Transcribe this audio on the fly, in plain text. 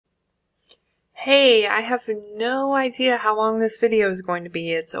Hey, I have no idea how long this video is going to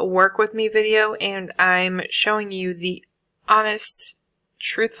be. It's a work with me video and I'm showing you the honest,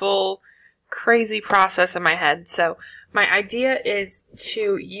 truthful, crazy process in my head. So my idea is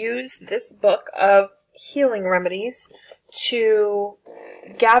to use this book of healing remedies to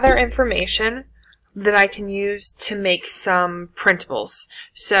gather information that I can use to make some printables.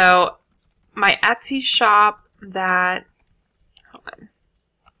 So my Etsy shop that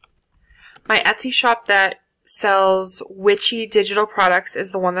sells witchy digital products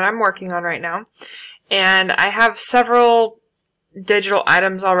is the one that I'm working on right now. And I have several digital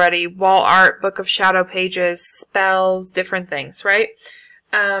items already: wall art, book of shadow pages, spells, different things, right?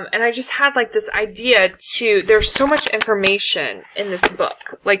 And I just had like this idea there's so much information in this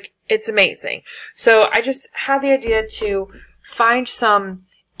book. Like, it's amazing. So I just had the idea to find some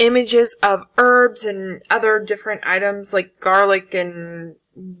images of herbs and other different items like garlic and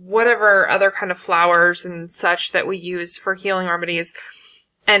whatever other kind of flowers and such that we use for healing remedies.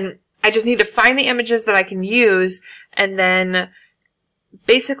 And I just need to find the images that I can use and then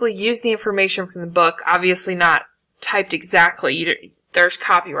basically use the information from the book, obviously not typed exactly, there's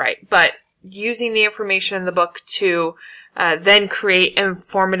copyright, but using the information in the book to then create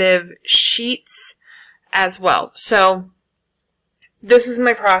informative sheets as well. So this is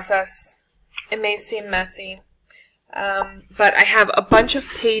my process. It may seem messy. But I have a bunch of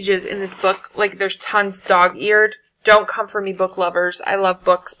pages in this book. Like, there's tons dog-eared. Don't come for me, book lovers. I love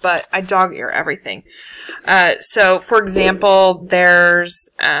books, but I dog-ear everything. So, for example, there's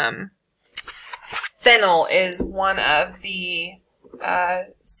fennel is one of the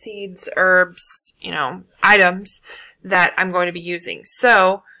seeds, herbs, items that I'm going to be using.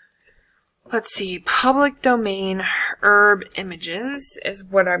 So, let's see, public domain herb images is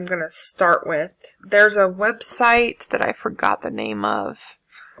what I'm going to start with. There's a website that I forgot the name of.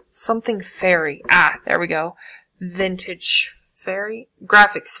 Something Fairy. Ah, there we go. Vintage Fairy?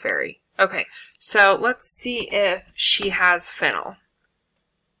 Graphics Fairy. Okay, so let's see if she has fennel.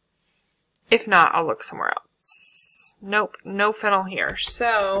 If not, I'll look somewhere else. Nope, no fennel here.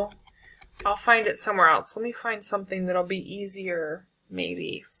 So, I'll find it somewhere else. Let me find something that'll be easier,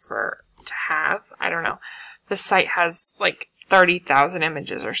 maybe, to have. I don't know. The site has like 30,000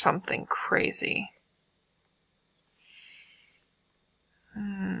 images or something crazy.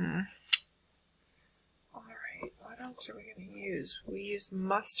 Alright, what else are we going to use? We use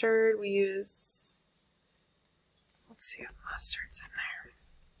mustard. Let's see if mustard's in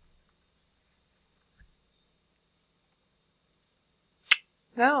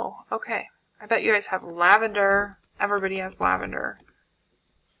there. No, okay. I bet you guys have lavender. Everybody has lavender.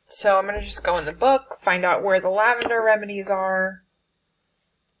 So I'm going to just go in the book, find out where the lavender remedies are.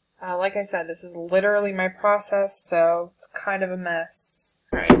 Like I said, this is literally my process, so it's kind of a mess.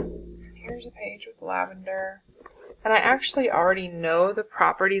 Alright, here's a page with lavender. And I actually already know the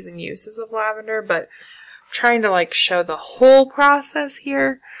properties and uses of lavender, but I'm trying to like show the whole process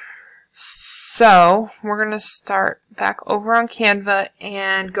here. So we're going to start back over on Canva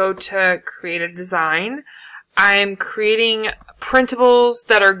and go to create a design. I'm creating printables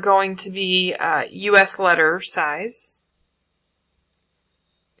that are going to be US letter size.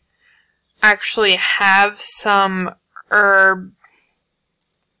 I actually have some herb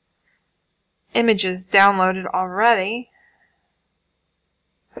images downloaded already.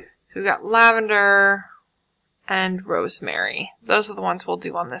 So we've got lavender and rosemary. Those are the ones we'll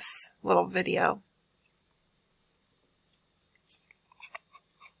do on this little video.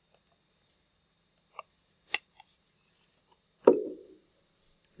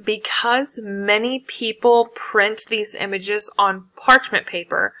 Because many people print these images on parchment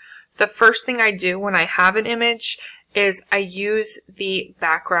paper, the first thing I do when I have an image is I use the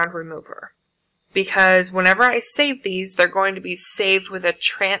background remover. Because whenever I save these, they're going to be saved with a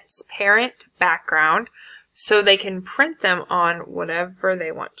transparent background so they can print them on whatever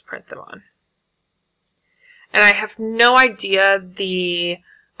they want to print them on. And I have no idea the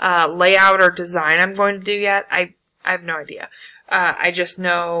layout or design I'm going to do yet. I have no idea. I just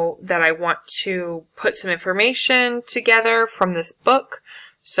know that I want to put some information together from this book,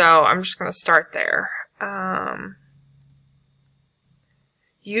 so I'm just going to start there.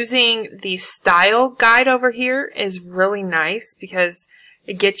 Using the style guide over here is really nice because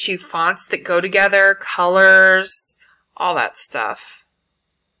it gets you fonts that go together, colors, all that stuff.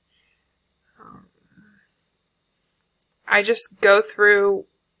 I just go through.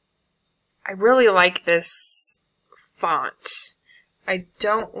 I really like this font. I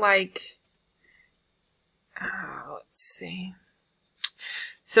don't like, let's see.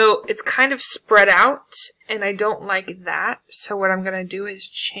 So it's kind of spread out, and I don't like that. So what I'm going to do is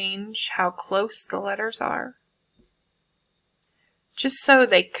change how close the letters are, just so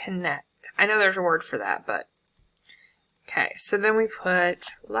they connect. I know there's a word for that, but okay. So then we put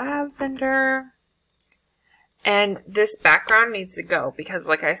lavender, and this background needs to go because,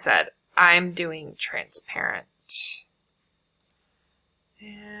 like I said, I'm doing transparent.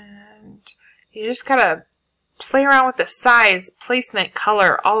 And you just gotta play around with the size, placement,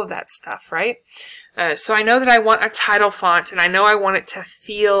 color, all of that stuff, right? So I know that I want a title font, and I know I want it to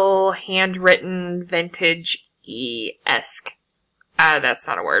feel handwritten, vintage-esque. That's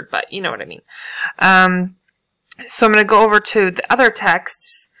not a word, but you know what I mean. So I'm going to go over to the other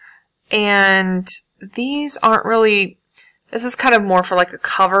texts, and these aren't really, this is kind of more for like a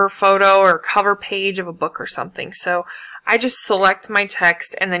cover photo or cover page of a book or something. So I just select my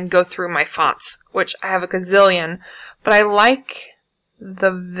text and then go through my fonts, which I have a gazillion, but I like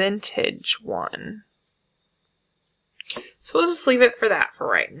the vintage one. So we'll just leave it for that for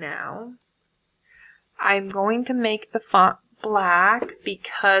right now. I'm going to make the font black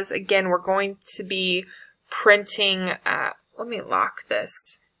because, again, we're going to be printing, let me lock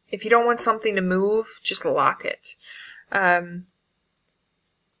this. If you don't want something to move, just lock it.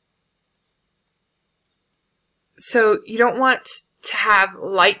 So you don't want to have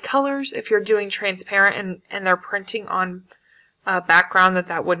light colors if you're doing transparent and they're printing on a background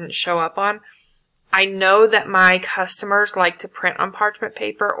that wouldn't show up on. I know that my customers like to print on parchment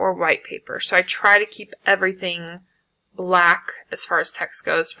paper or white paper, so I try to keep everything black as far as text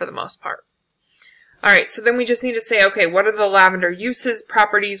goes for the most part. Alright, so then we just need to say, okay, what are the lavender uses,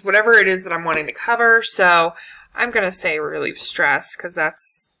 properties, whatever it is that I'm wanting to cover. So I'm going to say relieve stress because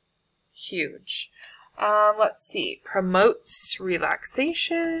that's huge. Let's see, promotes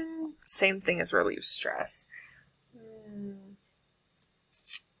relaxation, same thing as relieve stress.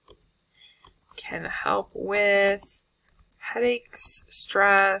 Can help with headaches,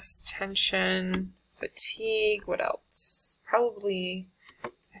 stress, tension, fatigue. What else? Probably, I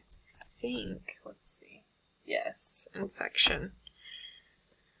think, let's see. Yes, infection.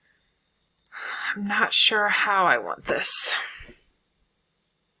 I'm not sure how I want this.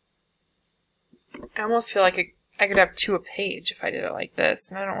 I almost feel like I could have 2 a page if I did it like this,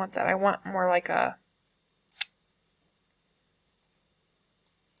 and I don't want that. I want more like a...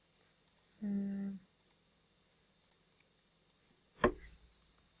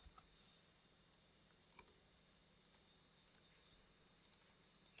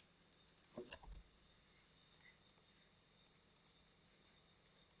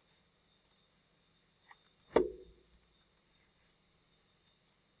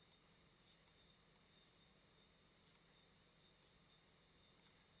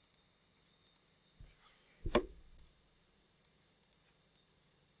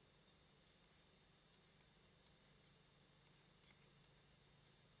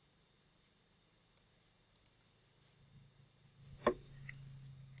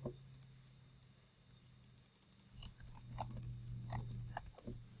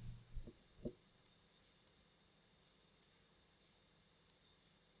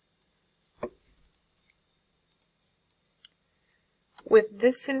 With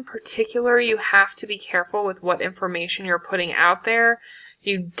this in particular, you have to be careful with what information you're putting out there.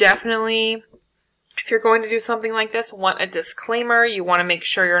 You definitely, if you're going to do something like this, want a disclaimer. You want to make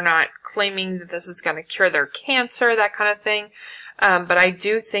sure you're not claiming that this is going to cure their cancer, that kind of thing. But I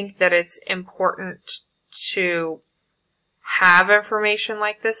do think that it's important to have information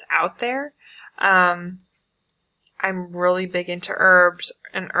like this out there. I'm really big into herbs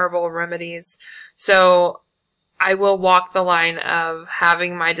and herbal remedies, so I will walk the line of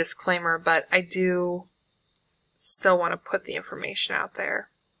having my disclaimer, but I do still want to put the information out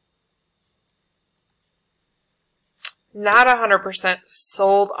there. Not 100%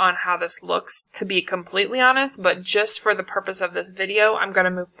 sold on how this looks, to be completely honest, but just for the purpose of this video, I'm going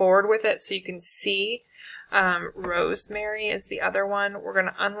to move forward with it so you can see. Rosemary is the other one. We're going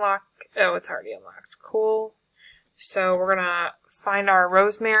to unlock, oh, it's already unlocked. Cool. So we're going to find our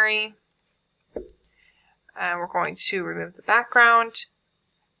rosemary. And we're going to remove the background.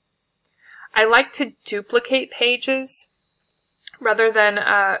 I like to duplicate pages rather than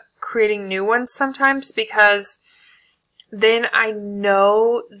creating new ones sometimes, because then I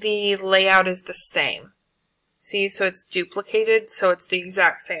know the layout is the same. See, so it's duplicated, so it's the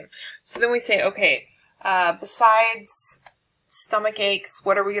exact same. So then we say, okay, besides stomach aches,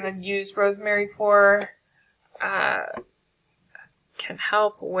 what are we going to use rosemary for? Can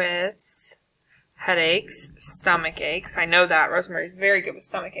help with headaches, stomach aches. I know that rosemary is very good with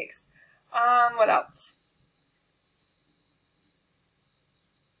stomach aches. What else?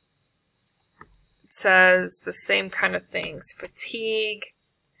 says the same kind of things. Fatigue.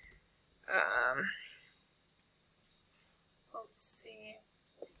 Let's see.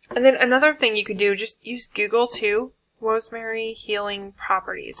 And then another thing you could do, just use Google too. Rosemary healing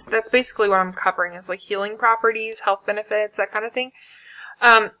properties. That's basically what I'm covering, is like healing properties, health benefits, that kind of thing.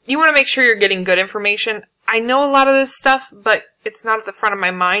 You want to make sure you're getting good information. I know a lot of this stuff, but it's not at the front of my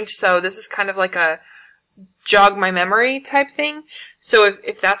mind, so this is kind of like a jog my memory type thing. So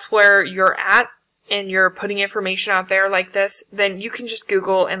if that's where you're at and you're putting information out there like this, then you can just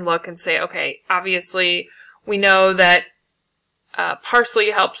Google and look and say, okay, obviously we know that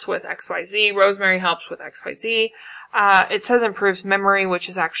parsley helps with XYZ, rosemary helps with XYZ. It says improves memory, which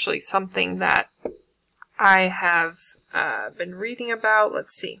is actually something that I have been reading about.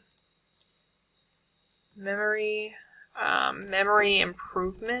 Let's see. Memory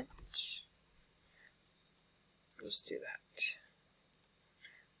improvement. Just do that.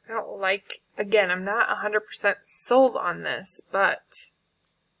 I don't like, again, I'm not 100% sold on this, but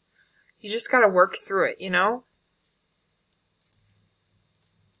you just gotta work through it, you know?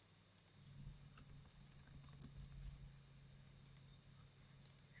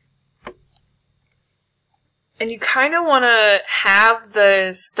 And you kind of want to have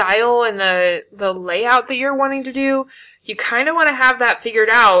the style and the layout that you're wanting to do. You kind of want to have that figured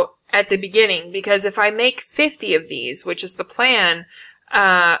out at the beginning, because if I make 50 of these, which is the plan,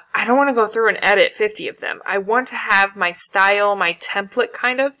 I don't want to go through and edit 50 of them. I want to have my style, my template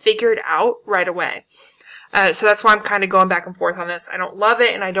kind of figured out right away. So that's why I'm kind of going back and forth on this. I don't love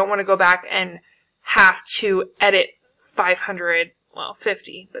it, and I don't want to go back and have to edit 500, well,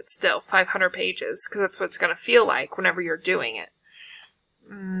 50, but still 500 pages, because that's what it's going to feel like whenever you're doing it.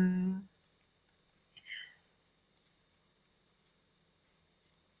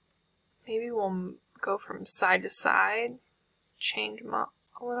 Maybe we'll go from side to side, change them up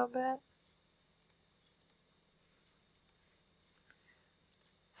a little bit.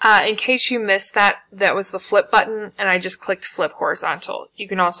 In case you missed that, that was the flip button, and I just clicked flip horizontal. You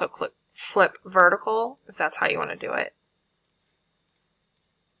can also click flip vertical if that's how you want to do it.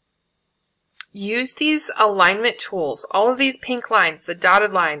 Use these alignment tools. All of these pink lines, the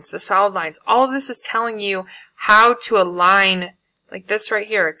dotted lines, the solid lines, all of this is telling you how to align, like this right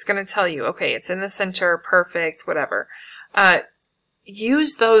here. It's going to tell you, okay, it's in the center, perfect, whatever.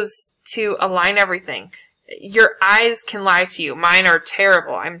 Use those to align everything. Your eyes can lie to you. Mine are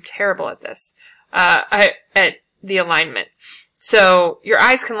terrible. I'm terrible at this, at the alignment. So your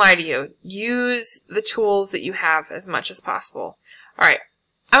eyes can lie to you. Use the tools that you have as much as possible. All right.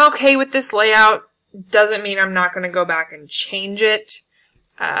 I'm okay with this layout. Doesn't mean I'm not going to go back and change it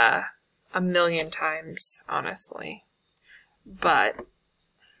a million times, honestly. But,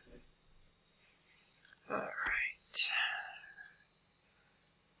 all right.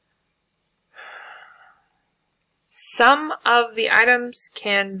 Some of the items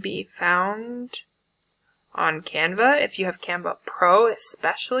can be found on Canva, if you have Canva Pro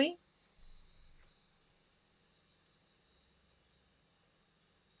especially.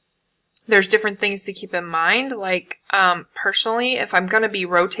 There's different things to keep in mind, like personally, if I'm going to be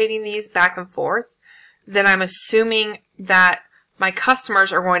rotating these back and forth, then I'm assuming that my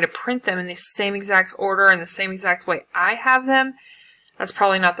customers are going to print them in the same exact order and the same exact way I have them. That's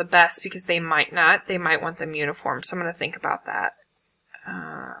probably not the best, because they might not. They might want them uniform, so I'm going to think about that.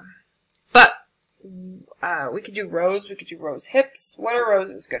 But we could do rose. We could do rose hips. What are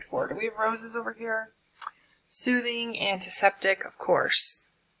roses good for? Do we have roses over here? Soothing, antiseptic, of course.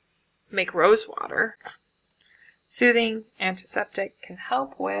 Make rose water. Soothing, antiseptic, can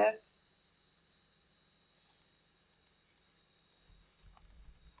help with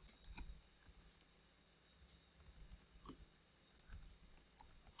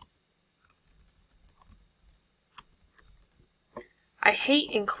I hate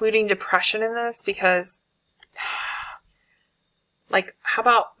including depression in this because, like, how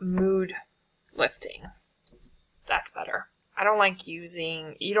about mood lifting? That's better. I don't like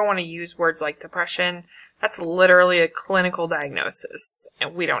using, you don't want to use words like depression. That's literally a clinical diagnosis,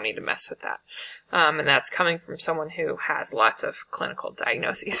 and we don't need to mess with that. And that's coming from someone who has lots of clinical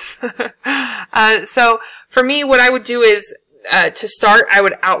diagnoses. So for me, what I would do is, to start, I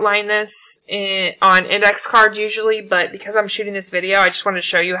would outline this on index cards usually, but because I'm shooting this video, I just wanted to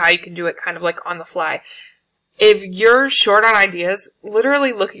show you how you can do it kind of like on the fly. If you're short on ideas,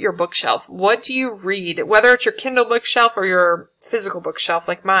 literally look at your bookshelf. What do you read? Whether it's your Kindle bookshelf or your physical bookshelf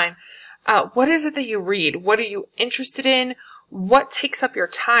like mine, what is it that you read? What are you interested in? What takes up your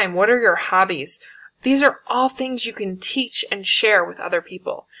time? What are your hobbies? These are all things you can teach and share with other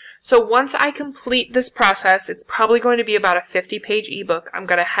people. So once I complete this process, it's probably going to be about a 50-page ebook. I'm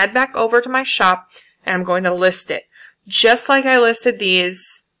going to head back over to my shop and I'm going to list it. Just like I listed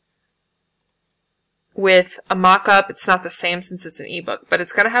these with a mock-up. It's not the same since it's an ebook, but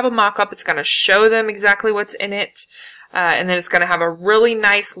it's going to have a mock-up. It's going to show them exactly what's in it. And then it's going to have a really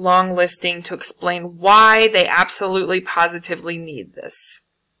nice long listing to explain why they absolutely positively need this.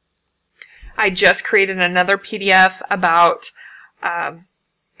 I just created another PDF about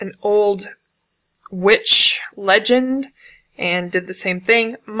an old witch legend and did the same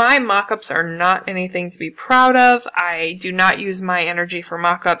thing. My mock-ups are not anything to be proud of. I do not use my energy for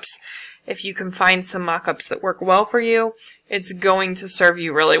mock-ups. If you can find some mock-ups that work well for you, it's going to serve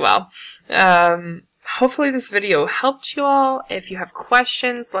you really well. Hopefully this video helped you all. If you have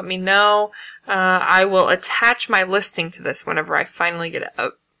questions, let me know. I will attach my listing to this whenever I finally get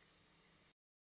it